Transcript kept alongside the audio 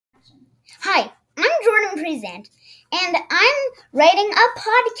Hi, I'm Jordan Present, and I'm writing a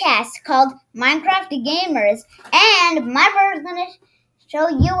podcast called Minecraft Gamers, and my brother's gonna show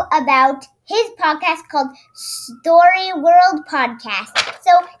you about his podcast called Story World Podcast.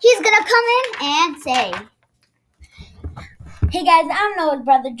 So he's gonna come in and say, Hey guys, I'm Noah's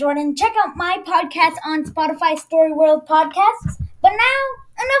brother Jordan. Check out my podcast on Spotify, Story World Podcasts. But now,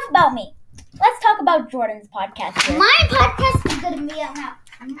 enough about me. Let's talk about Jordan's podcast here. My podcast is gonna be about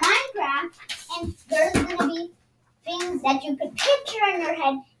Minecraft, and there's gonna be things that you could picture in your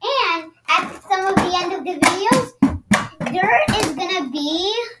head, and at some of the end of the videos, there is gonna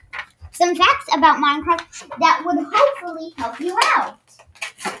be some facts about Minecraft that would hopefully help you out.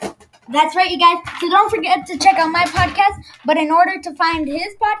 That's right, you guys. So don't forget to check out my podcast. But in order to find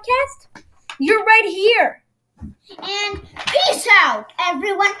his podcast, you're right here. And peace out,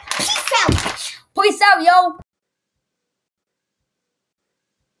 everyone. Peace out. Peace out, yo.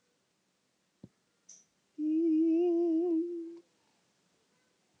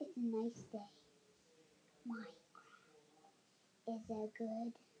 It's a nice day. Minecraft is a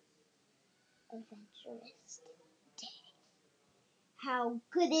good, adventurous day. How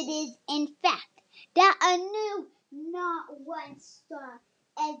good it is, in fact, that a new, not one star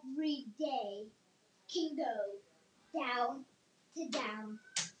every day can go down to down,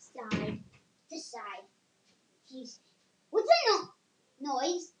 side to side. What's that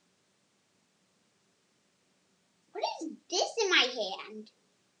noise? What is this in my hand?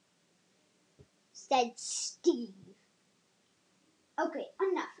 Said Steve. Okay,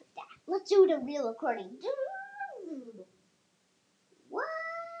 enough of that. Let's do the real recording.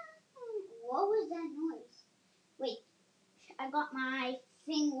 What was that noise? Wait, I got my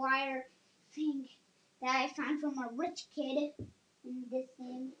wire thing that I found from a rich kid in this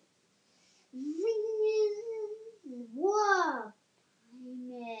thing. Whoa!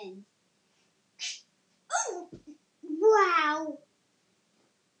 Diamond. Oh, wow!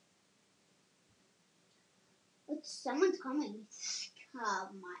 Someone's coming.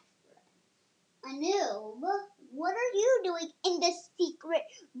 Come, my friend. Anub, what are you doing in the secret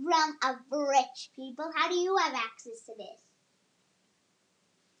realm of rich people? How do you have access to this?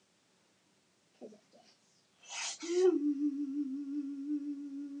 Because of this.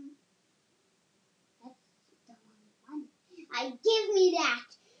 That's the wrong one. Give me that.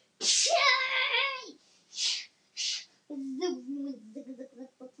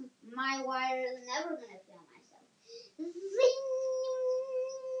 My wire is never going to fail myself.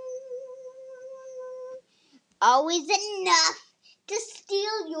 Always enough to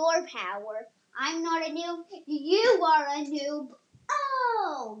steal your power. I'm not a noob. You are a noob.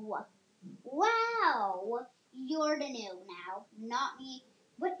 Oh, wow. You're the noob now, not me.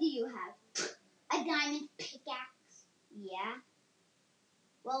 What do you have? A diamond pickaxe? Yeah.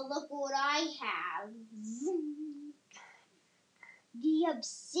 Well, look what I have. The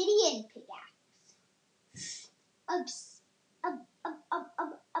obsidian pickaxe.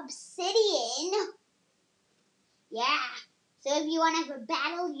 Obsidian? Yeah. So if you want to have a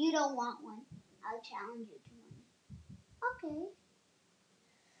battle, you don't want one. I'll challenge you to one. Okay.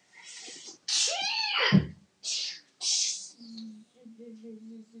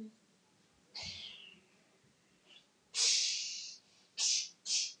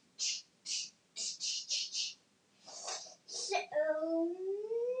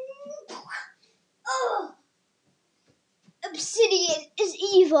 Obsidian is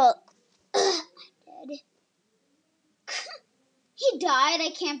evil. I'm dead. He died.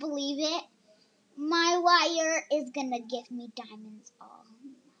 I can't believe it. My wire is gonna give me diamonds. Oh,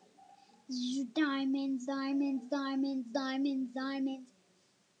 diamonds, diamonds, diamonds, diamonds, diamonds.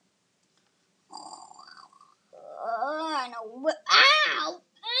 I know. Ow!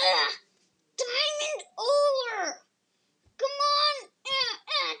 Diamond ore! Come on!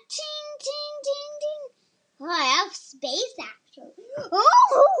 Ting, ting, ting, ting. Oh, I have space, actually.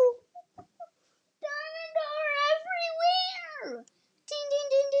 Oh! Diamond ore everywhere! Ting, ting,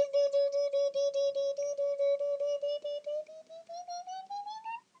 ting, ting, ting, ting, ting, ting, ting, ting, ting, ting, ting,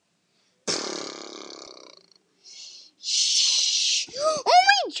 Oh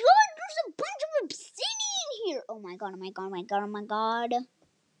my god, there's a bunch of obsidian here! Oh my god, oh my god, oh my god, oh my god.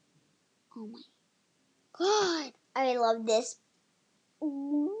 Oh my god, I love this.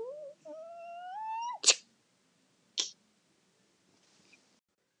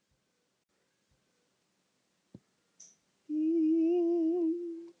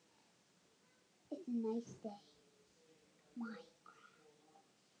 It's a nice day. Minecraft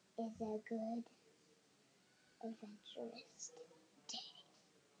is a good, adventurous day.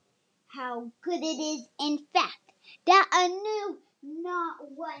 How good it is, in fact, that a new,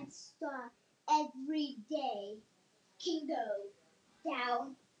 not one star every day can go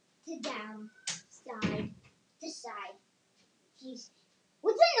down to down, side to side.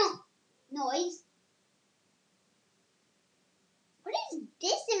 What's that noise? What is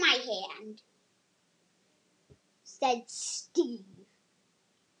this in my hand? Said Steve.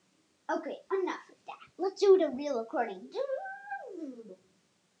 Okay, enough of that. Let's do the real recording.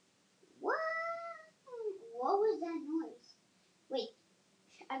 What was that noise? Wait,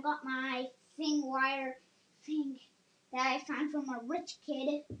 I got my wire thing that I found from a rich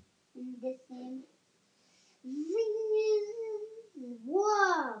kid in this thing.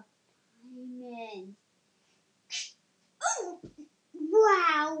 Whoa! Diamond. Oh,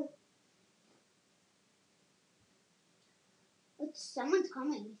 wow! Someone's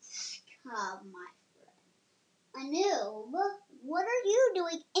coming. Come, my friend. Anub, what are you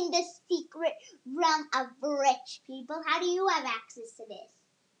doing in the secret realm of rich people? How do you have access to this?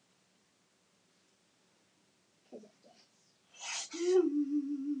 Because of this.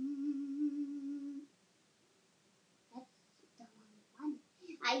 That's the wrong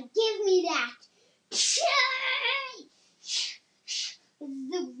one. Give me that.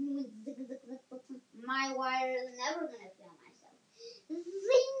 My wire is never going to fail myself.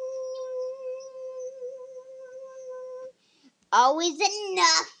 Zing. Always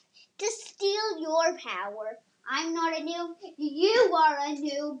enough to steal your power. I'm not a noob. You are a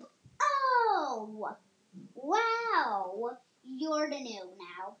noob. Oh, wow. You're the noob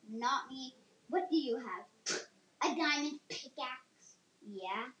now, not me. What do you have? A diamond pickaxe?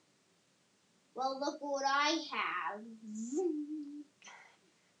 Yeah. Well, look what I have.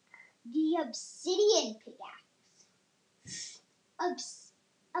 The obsidian pickaxe.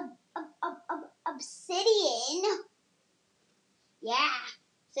 Obsidian? Yeah.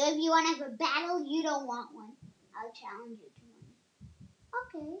 So if you want to have a battle, you don't want one. I'll challenge you to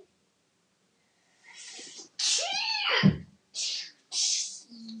one. Okay.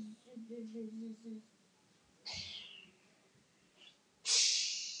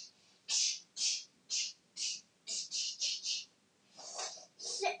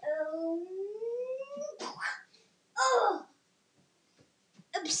 Oh,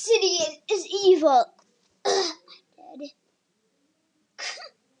 obsidian is evil. I'm dead.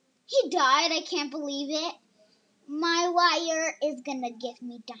 He died. I can't believe it. My wire is gonna give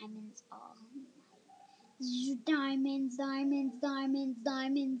me diamonds. Oh, diamonds, diamonds, diamonds,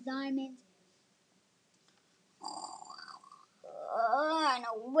 diamonds, diamonds.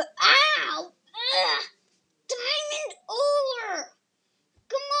 No. Ow! Diamond ore!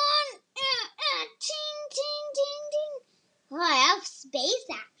 Come on! Ting, ting, ting, ting. Oh, I have space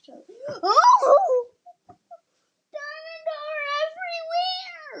actually. Oh! Diamond ore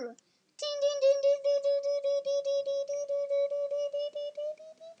everywhere! Ting, ting, ting, ting, ting, ting, ting, ting, ting, ting, ting, ting, ting,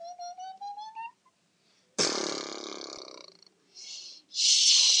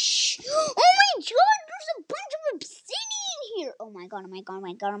 Oh my god, there's a bunch of obsidian here! Oh my god, oh my god, oh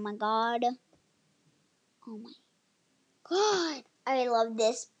my god, oh my god. Oh my god. I love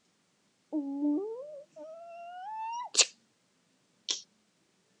this.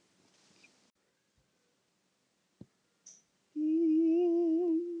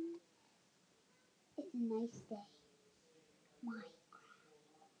 It's a nice day. Minecraft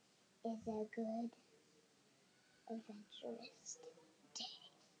is a good, adventurous day.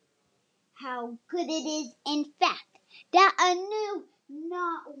 How good it is, in fact, that a new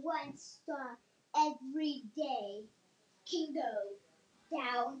not one star every day can go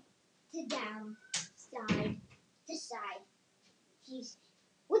down to down, side to side.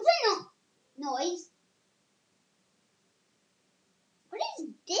 What's that noise? What is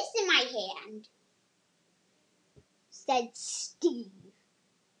this in my hand? Said Steve.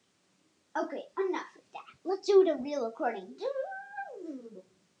 Okay, enough of that. Let's do the real recording.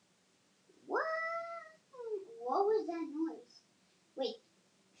 What was that noise? Wait,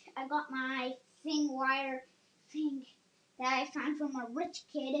 I got my wire thing that I found from a rich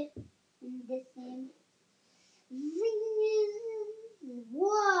kid in this thing.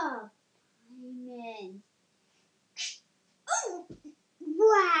 Whoa! Diamond. Oh,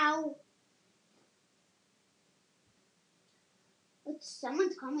 wow!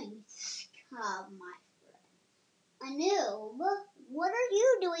 Someone's coming. Come, my friend. Anub, what are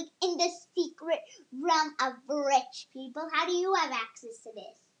you doing in the secret realm of rich people? How do you have access to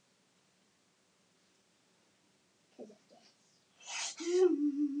this? Because of this.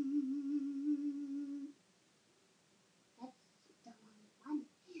 That's the wrong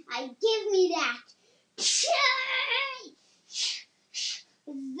one. Give me that.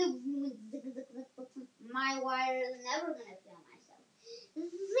 My wire is never going to fail myself.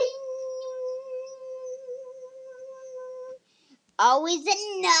 Zing. Always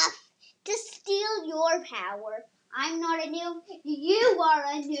enough to steal your power. I'm not a noob. You are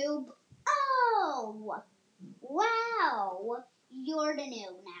a noob. Oh, wow. You're the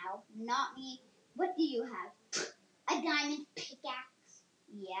noob now, not me. What do you have? A diamond pickaxe?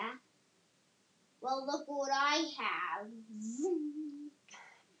 Yeah. Well, look what I have.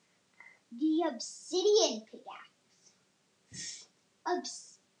 The obsidian pickaxe.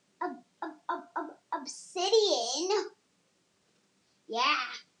 Obsidian?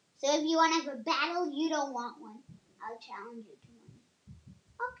 Yeah. So if you want to have a battle, you don't want one. I'll challenge you to one.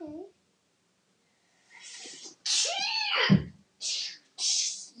 Okay.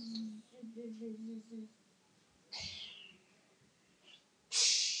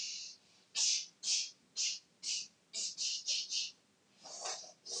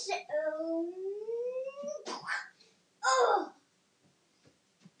 Oh,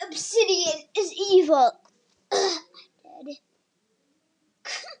 Obsidian is evil. I'm dead.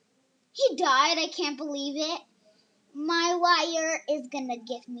 He died. I can't believe it. My wire is gonna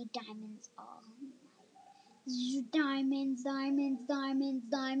give me diamonds. Oh, diamonds, diamonds, diamonds,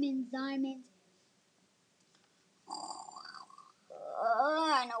 diamonds, diamonds.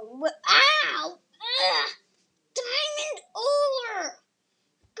 I know. Ow! Diamond ore!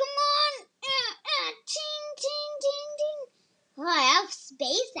 Come on! Ting, ting, ting, ting. Oh, I have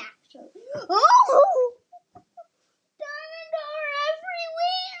space actually. Oh! Diamond ore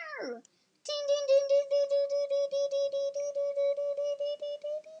everywhere! Ting, ting, ting, ting, ting, ting, ting, ting, ting, ting, ting, ting, ting,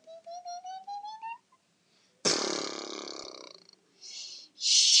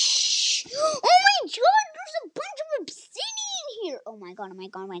 Oh my god, there's a bunch of obsidian here! Oh my god, oh my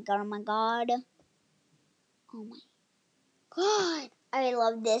god, oh my god, oh my god. Oh my god. I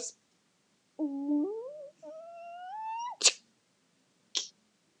love this. Ooh.